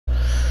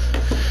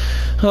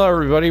Hello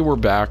everybody, we're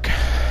back.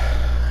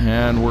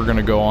 And we're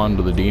gonna go on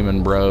to the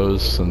Demon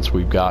Bros since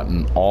we've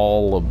gotten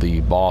all of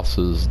the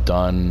bosses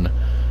done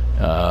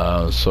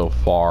so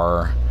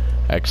far.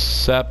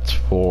 Except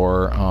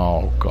for,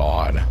 oh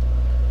god.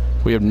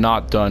 We have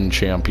not done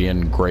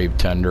Champion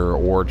Gravetender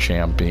or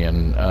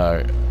Champion,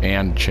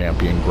 and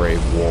Champion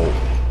Greatwolf.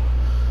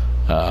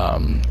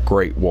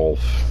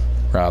 Greatwolf,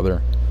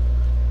 rather.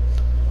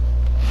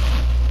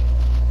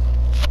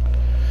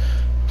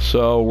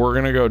 So we're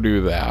gonna go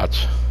do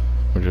that,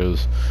 which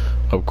is,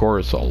 of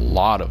course, a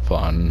lot of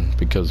fun,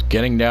 because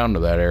getting down to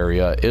that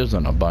area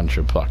isn't a bunch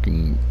of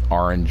fucking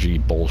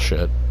RNG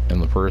bullshit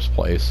in the first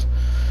place.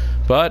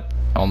 But,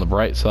 on the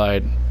bright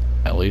side,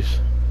 at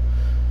least,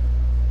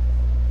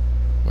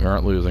 we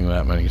aren't losing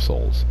that many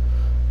souls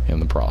in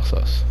the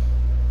process.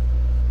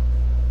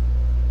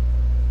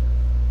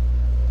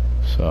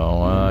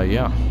 So,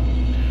 yeah.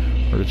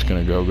 We're just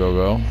gonna go.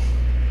 We're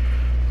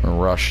gonna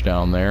rush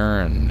down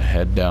there and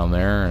head down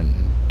there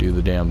and do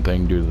the damn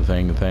thing, do the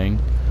thing.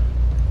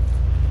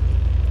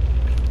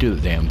 Do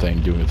the damn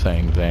thing, do the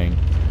thing.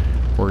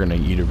 We're gonna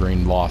eat a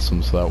green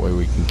blossom so that way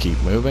we can keep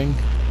moving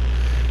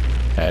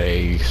at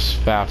a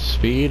fast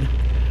speed.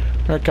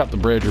 I'm gonna cut the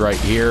bridge right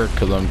here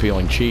because I'm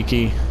feeling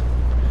cheeky.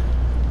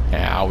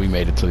 Yeah, we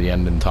made it to the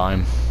end in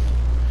time.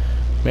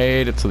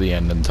 Made it to the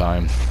end in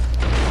time.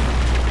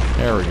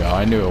 There we go.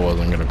 I knew it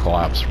wasn't gonna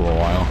collapse for a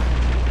while.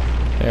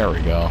 There we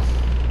go.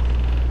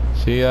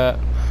 See that?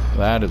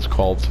 That is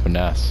called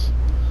finesse.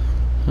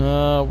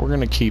 We're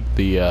gonna keep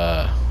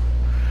the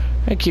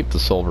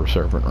Silver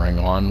Serpent ring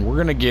on. We're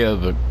gonna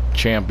give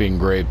Champion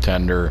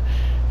Gravetender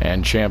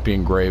and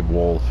Champion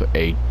Greatwolf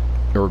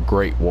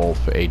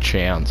a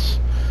chance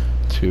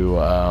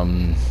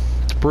to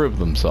prove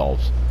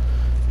themselves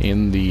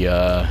in the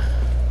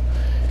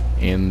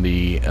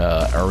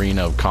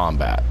arena of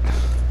combat.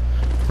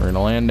 We're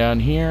gonna land down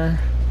here.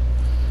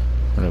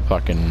 We're gonna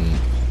fucking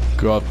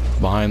go up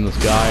behind this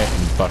guy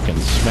and fucking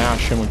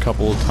smash him a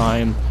couple of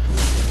times,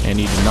 and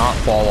he did not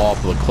fall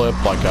off the cliff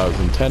like I was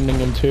intending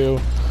him to.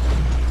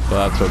 So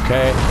that's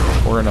okay.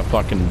 We're gonna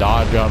fucking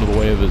dodge out of the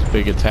way of his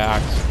big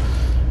attacks.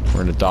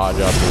 We're gonna dodge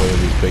out of the way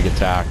of these big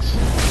attacks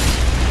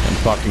and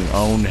fucking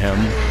own him,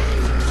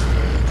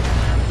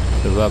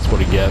 because that's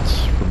what he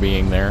gets for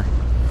being there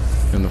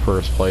in the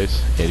first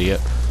place,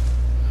 idiot.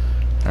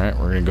 Alright,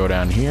 we're gonna go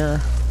down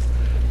here,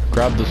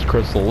 grab this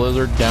crystal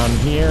lizard down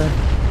here.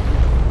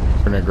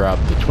 We're gonna grab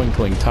the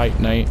twinkling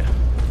titanite.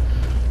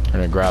 We're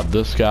gonna grab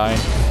this guy.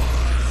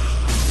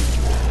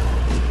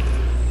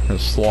 We're gonna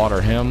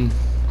slaughter him.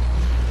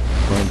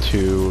 Going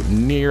to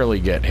nearly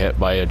get hit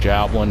by a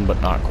javelin,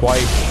 but not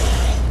quite.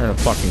 We're gonna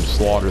fucking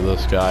slaughter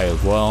this guy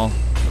as well.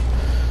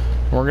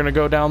 We're gonna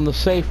go down the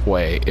safe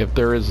way, if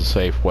there is a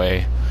safe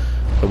way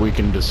that we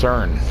can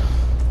discern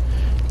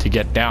to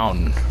get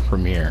down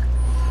from here.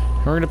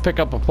 We're gonna pick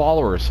up a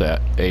follower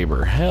set,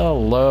 Aber.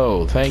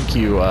 Hello, thank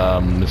you,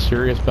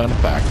 mysterious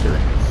benefactor.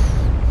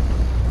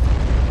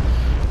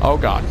 Oh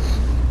god.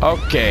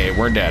 Okay,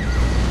 we're dead.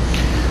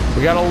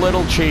 We got a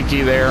little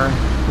cheeky there.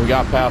 We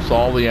got past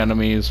all the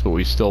enemies, but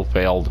we still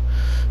failed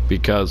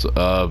because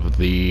of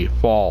the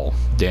fall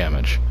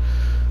damage.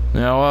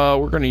 Now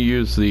we're gonna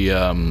use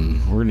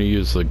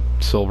the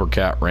silver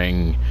cat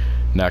ring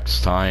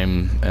next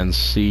time and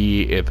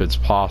see if it's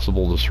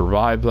possible to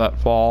survive that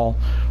fall,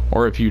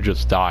 or if you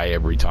just die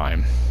every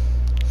time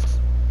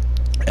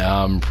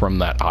from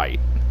that height.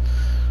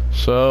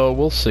 So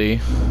we'll see.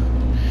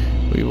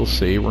 We will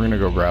see. We're gonna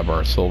go grab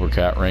our silver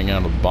cat ring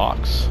out of the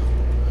box.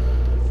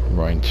 We're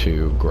going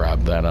to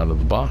grab that out of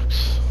the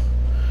box.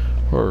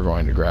 We're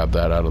going to grab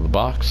that out of the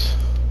box.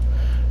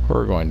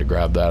 We're going to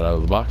grab that out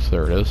of the box.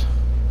 There it is.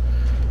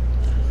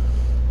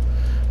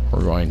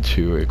 We're going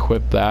to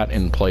equip that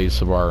in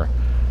place of our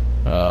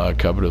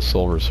covetous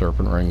silver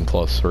serpent ring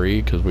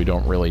 +3, because we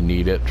don't really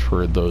need it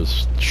for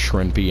those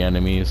shrimpy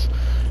enemies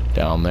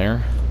down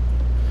there.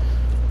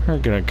 We're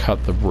gonna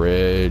cut the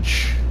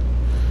bridge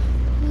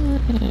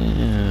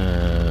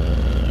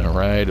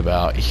right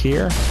about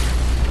here.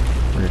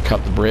 We're gonna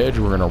cut the bridge.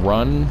 We're gonna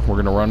run. We're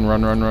gonna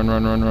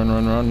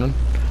run.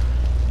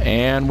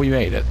 And we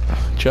made it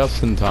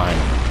just in time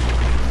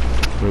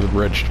for the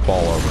bridge to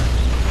fall over.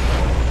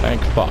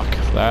 Thank fuck.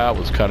 That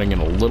was cutting it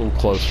a little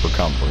close for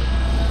comfort.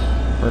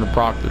 We're gonna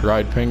proc the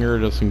dried finger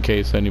just in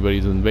case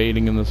anybody's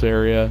invading in this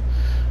area.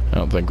 I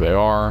don't think they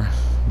are,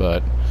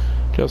 but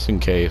just in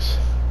case.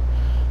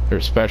 They're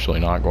especially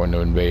not going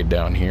to invade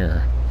down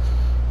here.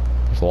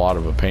 There's a lot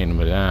of a pain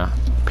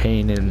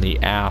in the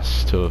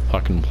ass to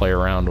fucking play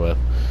around with.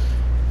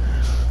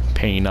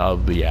 Pain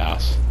of the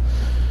ass.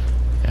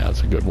 Yeah,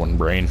 that's a good one,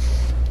 brain.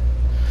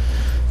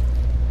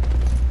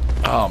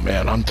 Oh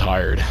man, I'm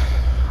tired.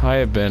 I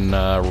have been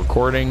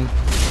recording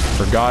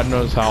for God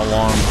knows how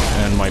long,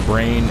 and my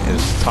brain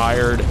is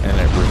tired and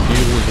it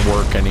refuses to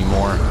work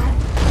anymore.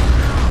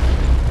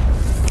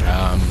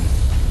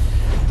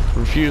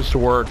 Refused to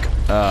work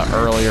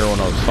earlier when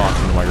I was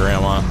talking to my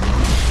grandma,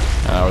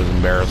 and that was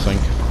embarrassing.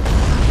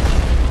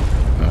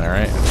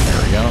 Alright,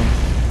 there we go.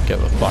 Get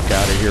the fuck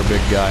out of here,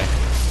 big guy.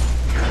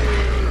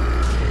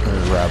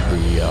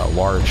 the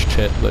large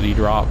tit that he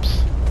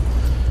drops.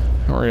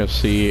 And we're going to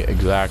see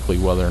exactly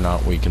whether or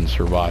not we can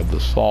survive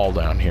this fall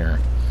down here.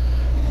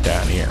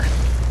 Down here.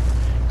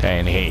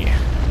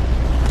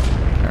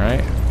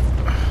 Alright.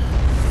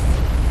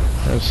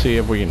 Let's see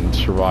if we can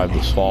survive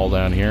this fall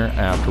down here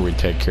after we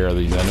take care of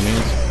these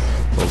enemies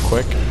real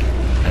quick.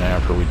 And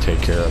after we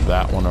take care of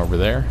that one over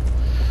there.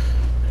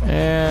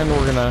 And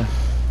we're gonna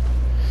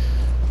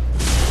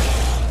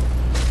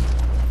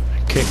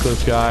kick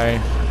this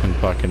guy and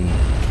fucking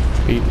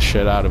beat the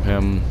shit out of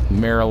him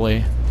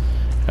merrily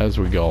as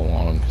we go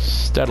along,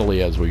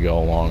 steadily as we go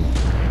along.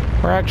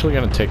 We're actually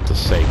gonna take the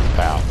safe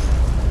path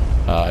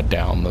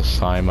down this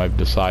time, I've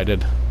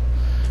decided.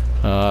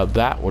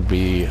 That would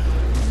be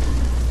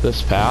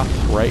this path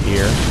right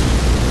here.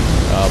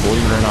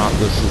 Believe it or not,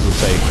 this is the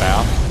safe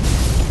path.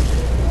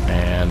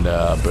 And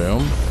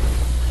boom.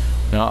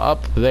 Now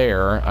up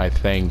there, I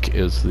think,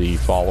 is the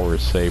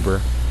follower's saber.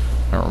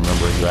 I don't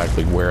remember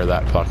exactly where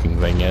that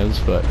fucking thing is,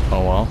 but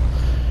oh well.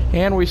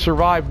 And we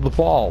survived the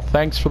fall.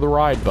 Thanks for the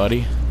ride,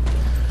 buddy.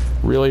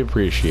 Really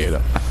appreciate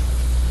it.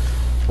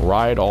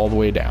 Ride all the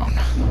way down.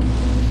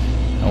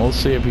 Now let's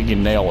see if he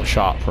can nail a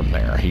shot from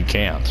there. He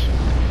can't.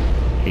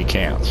 He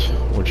can't,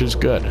 which is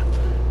good.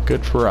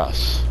 Good for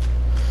us.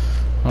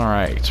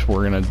 Alright,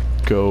 we're gonna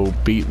go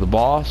beat the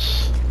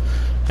boss.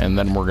 And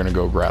then we're going to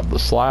go grab the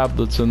slab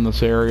that's in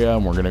this area.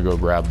 And we're going to go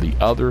grab the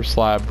other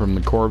slab from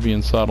the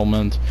Corvian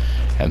settlement.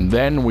 And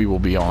then we will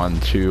be on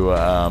to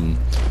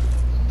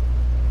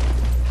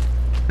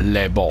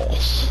Les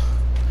Boss.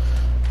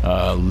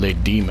 Les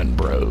Demon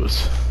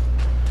Bros.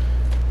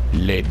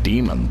 Les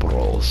Demon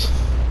Bros.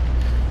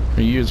 I'm going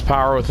to use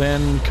Power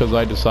Within because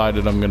I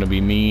decided I'm going to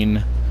be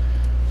mean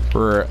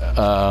for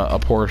a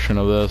portion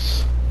of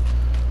this.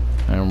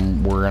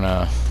 And we're going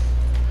to...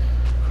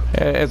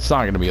 It's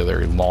not going to be a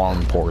very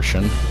long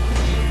portion.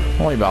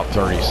 Only about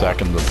 30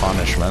 seconds of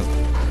punishment.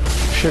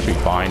 Should be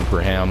fine for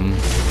him.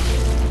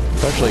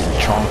 Especially if he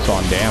chonks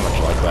on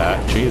damage like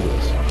that.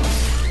 Jesus.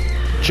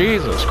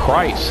 Jesus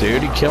Christ,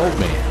 dude. He killed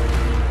me.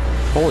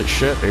 Holy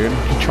shit, dude.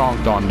 He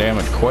chonked on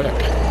damage quick.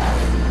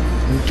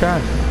 Okay.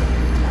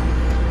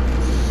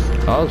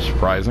 That was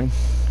surprising.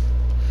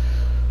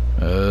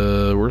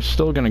 We're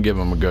still going to give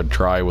him a good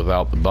try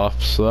without the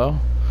buffs, though.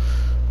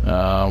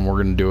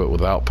 We're going to do it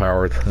without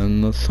Power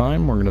Within this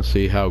time. We're going to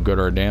see how good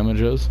our damage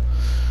is.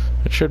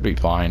 It should be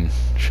fine.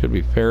 Should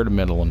be fair to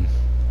middling.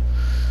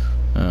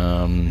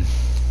 At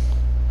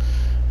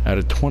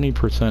a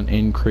 20%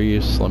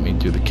 increase, let me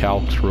do the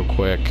calcs real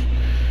quick.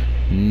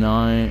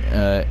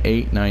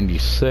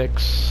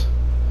 896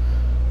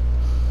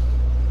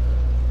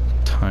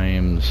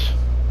 times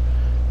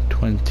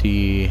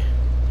 20%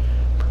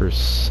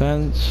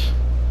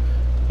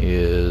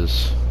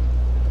 is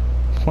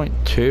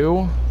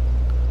 0.2.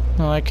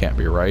 No, that can't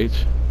be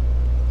right.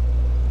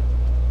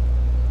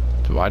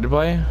 Divided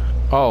by?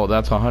 Oh,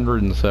 that's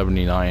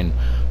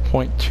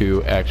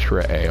 179.2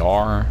 extra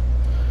AR.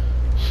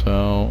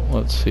 So,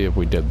 let's see if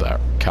we did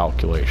that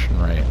calculation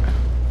right.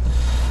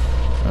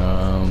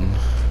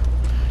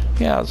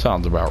 Yeah, that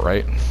sounds about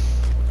right.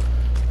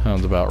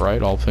 Sounds about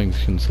right, all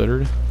things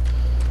considered.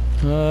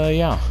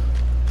 Yeah.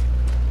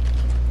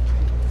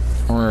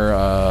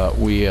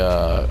 We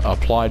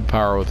applied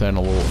Power Within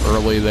a little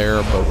early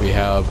there, but we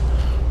have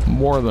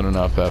more than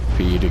enough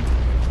FP to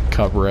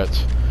cover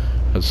it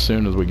as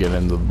soon as we get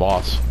into the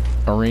boss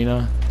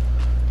arena.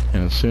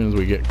 And as soon as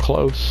we get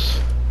close,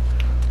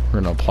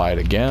 we're going to apply it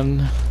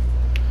again.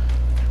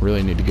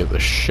 Really need to get the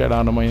shit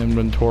out of my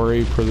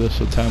inventory for this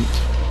attempt.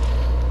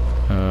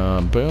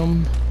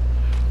 Boom.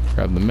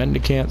 Grab the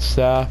Mendicant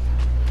Staff.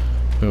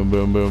 Boom,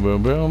 boom, boom,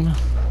 boom, boom.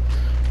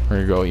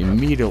 We're going to go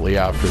immediately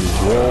after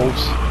these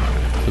wolves,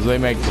 because they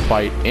make the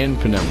fight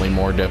infinitely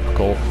more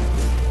difficult.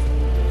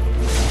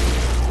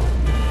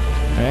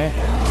 Okay.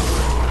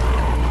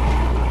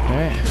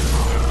 Okay.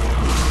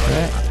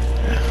 Okay.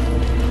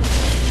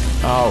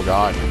 Oh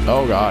god.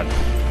 Oh god.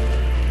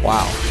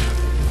 Wow.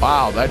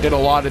 Wow, that did a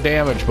lot of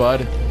damage,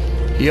 bud.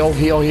 Heal,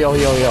 heal, heal,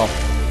 heal, heal.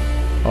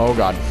 Oh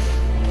god.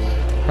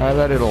 Alright,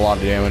 that did a lot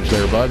of damage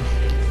there, bud.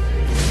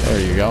 There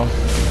you go.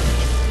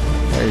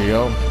 There you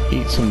go.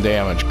 Eat some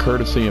damage,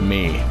 courtesy of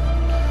me.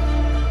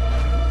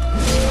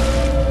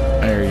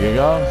 There you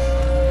go.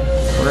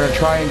 We're gonna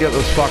try and get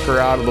this fucker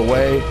out of the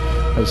way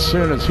as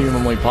soon as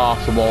humanly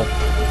possible,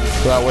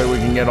 so that way we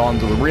can get on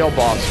to the real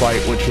boss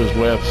fight, which is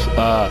with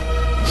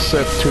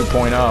Sith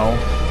 2.0.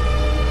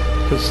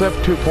 Because Sith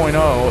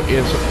 2.0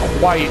 is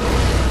quite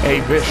a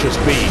vicious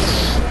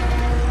beast,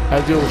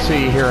 as you'll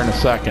see here in a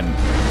second,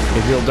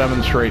 if he'll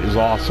demonstrate his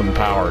awesome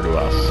power to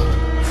us.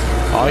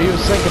 Oh, he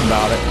was thinking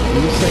about it.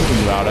 He was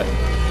thinking about it.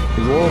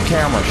 He's a little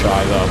camera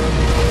shy, though.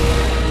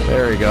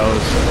 There he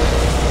goes.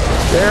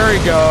 There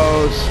he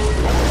goes.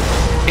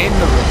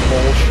 Into the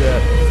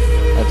bullshit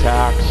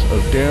attacks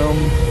of Doom.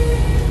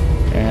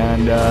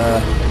 And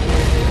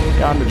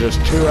down to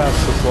just 2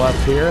 S's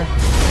left here.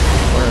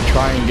 We're going to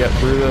try and get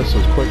through this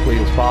as quickly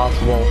as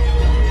possible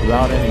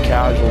without any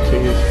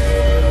casualties.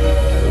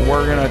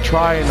 We're going to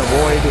try and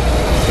avoid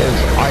his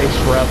ice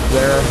breath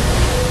there.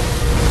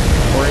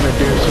 We're going to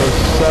do so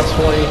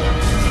successfully.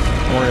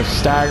 We're going to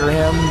stagger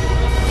him.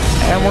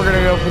 And we're going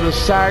to go for the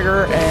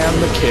stagger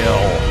and the kill.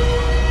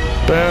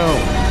 Boom.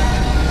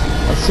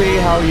 Let's see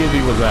how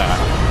easy was that.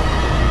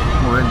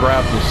 We're going to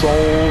grab the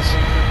souls.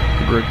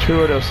 A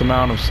gratuitous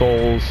amount of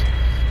souls.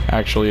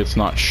 Actually, it's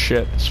not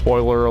shit.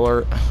 Spoiler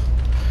alert.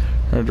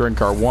 We're going to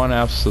drink our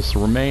 1Fs that's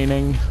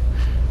remaining.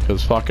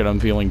 Because fuck it, I'm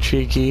feeling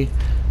cheeky.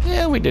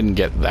 Yeah, we didn't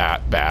get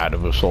that bad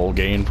of a soul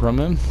gain from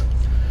him.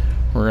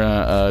 We're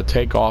going to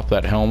take off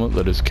that helmet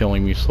that is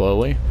killing me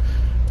slowly.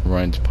 We're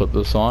going to put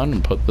this on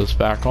and put this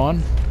back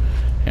on.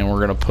 And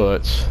we're going to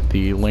put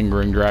the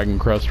Lingering Dragon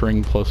Crest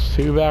Ring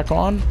 +2 back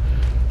on.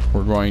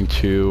 We're going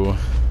to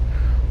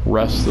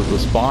rest of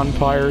this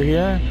bonfire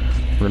here.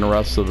 We're going to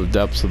rest of the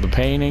depths of the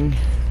painting.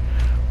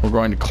 We're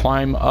going to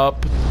climb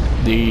up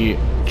the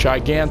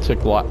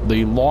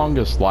the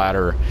longest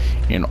ladder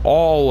in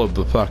all of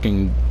the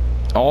fucking,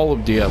 all of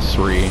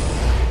DS3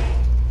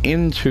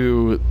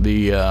 into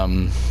the,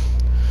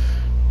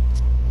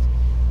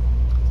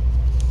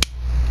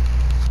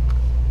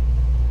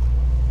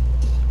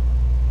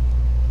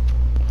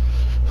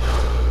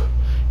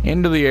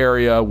 into the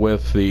area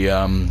with the,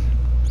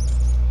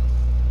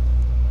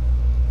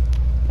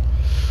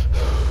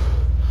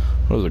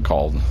 what is it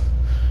called?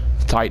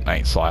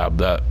 Titanite slab.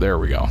 There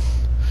we go.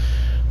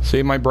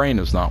 See, my brain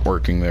is not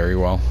working very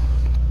well.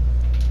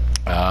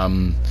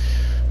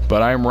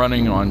 But I'm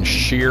running on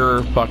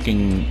sheer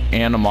fucking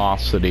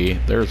animosity.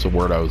 There's the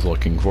word I was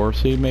looking for.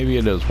 See, maybe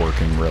it is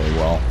working really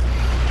well.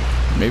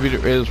 Maybe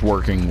it is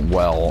working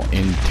well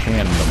in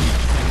tandem,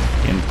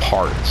 in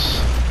parts,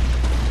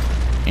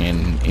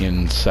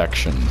 in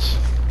sections.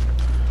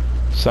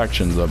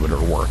 Sections of it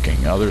are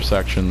working. Other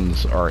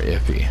sections are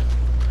iffy.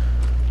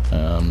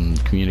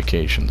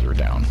 Communications are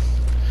down.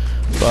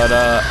 But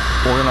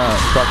we're gonna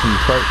fucking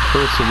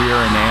persevere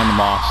in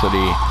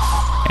animosity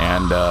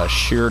and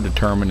sheer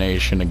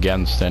determination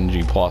against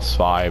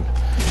NG+5. And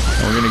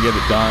we're gonna get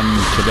it done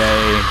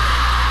today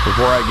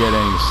before I get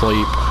any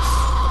sleep,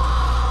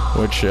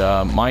 which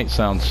might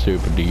sound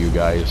stupid to you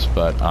guys,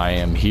 but I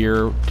am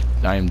here.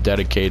 I am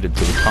dedicated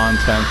to the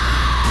content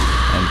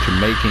and to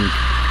making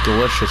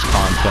delicious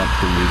content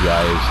for you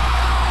guys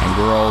and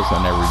girls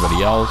and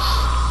everybody else.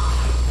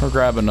 Or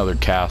grab another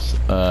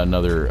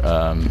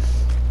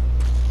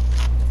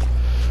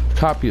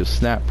copy of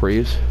Snap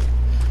Breeze,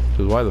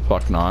 because why the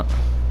fuck not?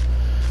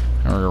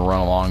 And we're gonna run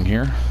along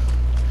here.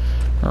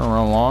 We're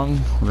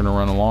gonna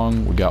run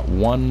along. We got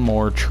one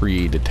more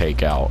tree to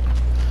take out,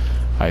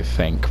 I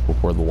think,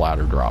 before the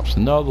ladder drops.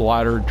 No, the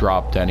ladder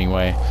dropped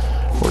anyway.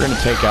 We're gonna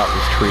take out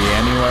this tree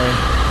anyway,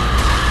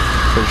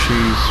 because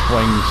she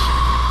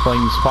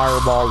flings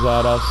fireballs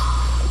at us.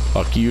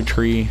 Fuck you,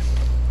 tree.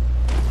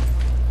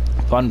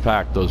 Fun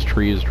fact, those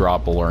trees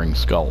drop alluring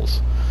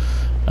skulls.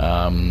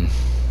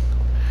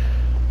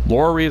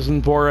 Lore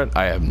reason for it,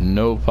 I have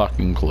no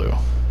fucking clue.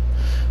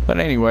 But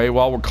anyway,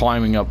 while we're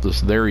climbing up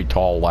this very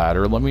tall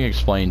ladder, let me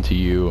explain to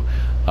you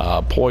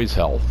poise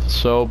health.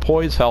 So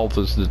poise health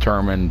is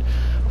determined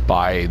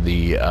by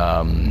the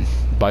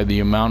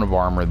amount of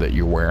armor that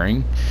you're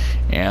wearing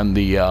and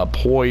the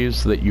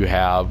poise that you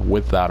have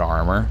with that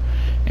armor.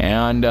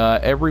 And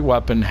every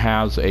weapon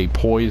has a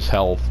poise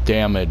health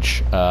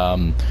damage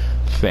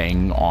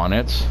thing on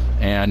it,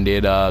 and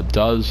it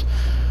does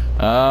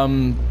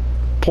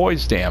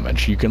poise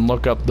damage. You can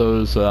look up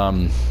those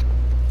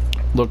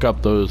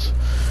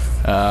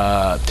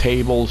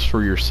tables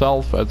for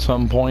yourself at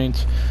some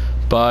point,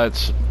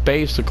 but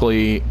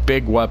basically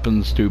big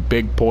weapons do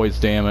big poise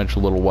damage,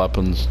 little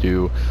weapons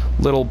do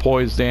little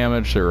poise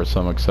damage. There are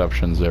some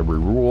exceptions to every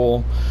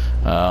rule,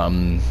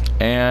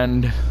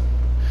 and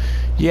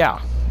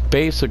yeah,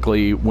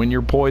 basically when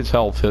your poise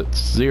health hits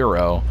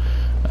 0,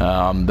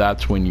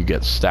 that's when you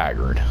get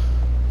staggered,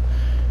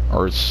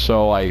 or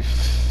so I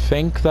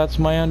think that's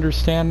my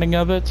understanding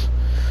of it.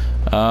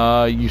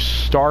 You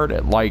start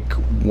at like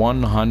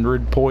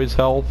 100 poise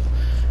health,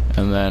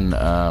 and then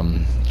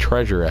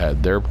treasure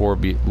ahead, therefore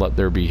let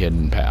there be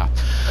hidden path.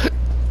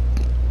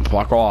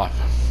 Fuck off.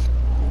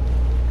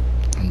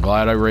 I'm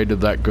glad I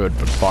rated that good,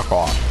 but fuck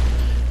off.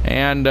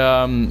 And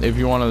if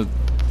you want to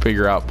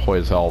figure out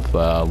poise health,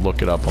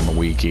 look it up on the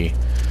wiki.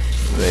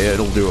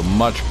 It'll do a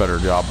much better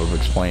job of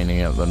explaining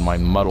it than my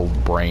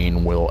muddled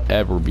brain will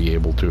ever be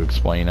able to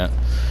explain it.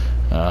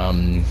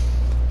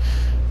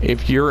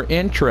 If you're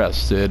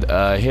interested,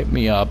 hit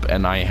me up,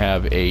 and I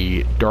have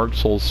a Dark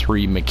Souls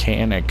 3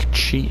 mechanic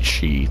cheat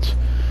sheet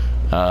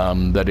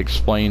that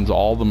explains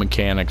all the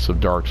mechanics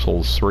of Dark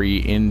Souls 3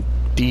 in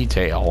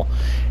detail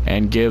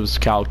and gives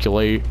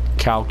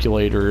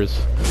calculators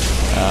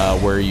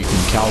where you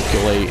can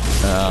calculate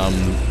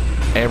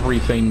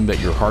everything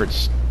that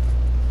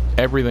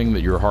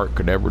your heart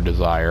could ever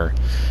desire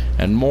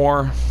and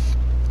more.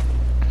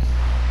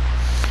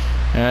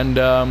 And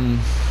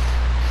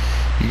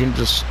you can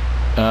just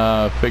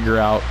figure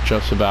out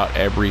just about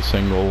every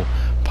single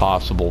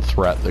possible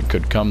threat that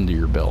could come to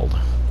your build.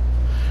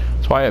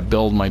 That's why I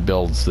build my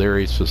builds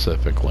very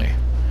specifically,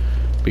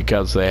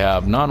 because they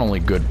have not only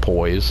good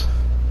poise,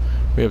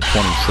 we have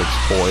 26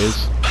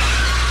 poise,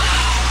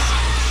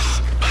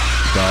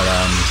 but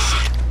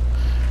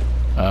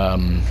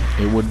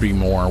it would be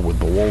more with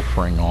the wolf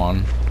ring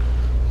on,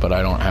 but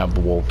I don't have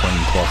the wolf ring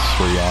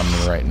 +3 on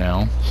me right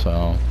now,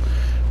 so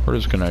we're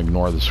just gonna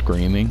ignore the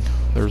screaming.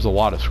 There's a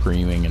lot of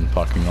screaming in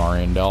fucking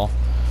Arendelle.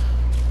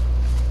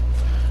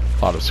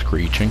 A lot of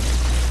screeching,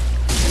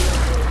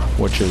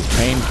 which is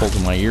painful to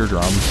my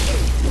eardrums,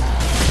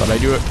 but I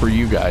do it for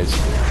you guys,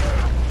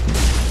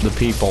 the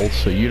people,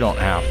 so you don't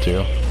have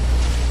to.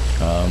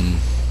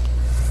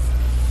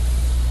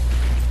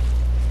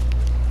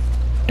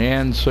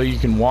 And so you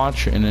can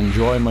watch and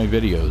enjoy my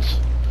videos.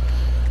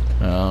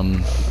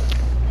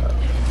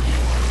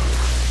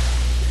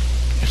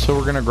 So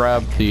we're gonna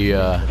grab the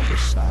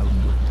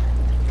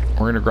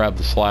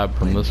slab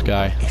from this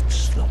guy.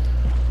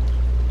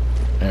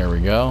 There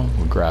we go.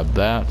 We'll grab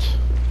that,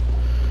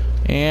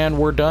 and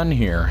we're done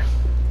here.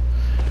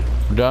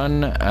 We're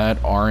done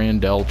at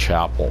Arendelle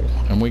Chapel,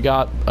 and we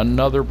got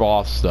another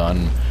boss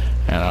done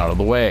and out of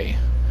the way.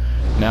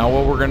 Now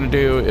what we're gonna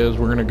do is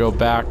we're gonna go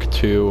back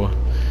to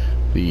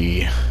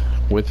the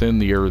within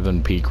the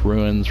Earthen Peak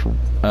Ruins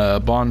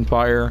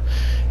bonfire,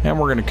 and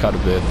we're gonna cut a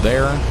bit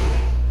there.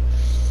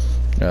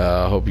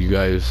 Hope you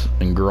guys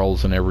and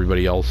girls and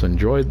everybody else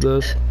enjoyed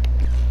this.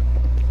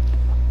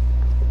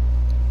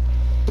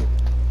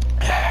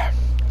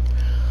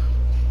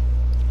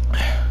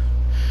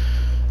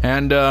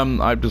 And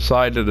I've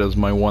decided as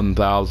my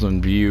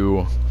 1,000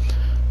 view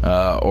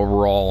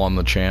overall on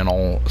the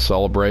channel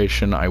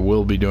celebration, I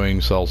will be doing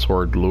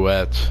Sellsword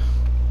Luet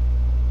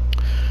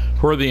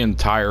for the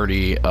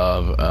entirety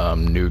of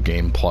New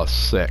Game Plus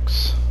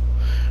 6.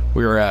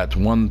 We are at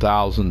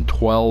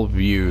 1,012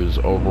 views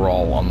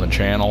overall on the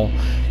channel.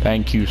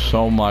 Thank you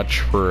so much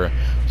for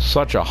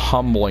such a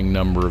humbling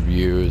number of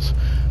views.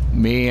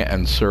 Me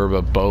and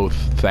Serva both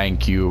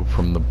thank you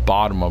from the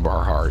bottom of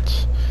our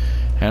hearts.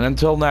 And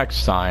until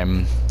next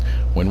time,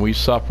 when we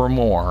suffer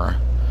more,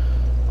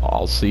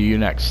 I'll see you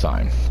next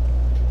time.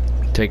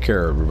 Take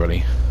care,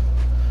 everybody.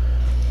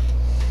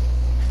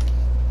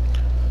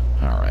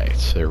 Alright,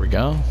 so there we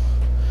go.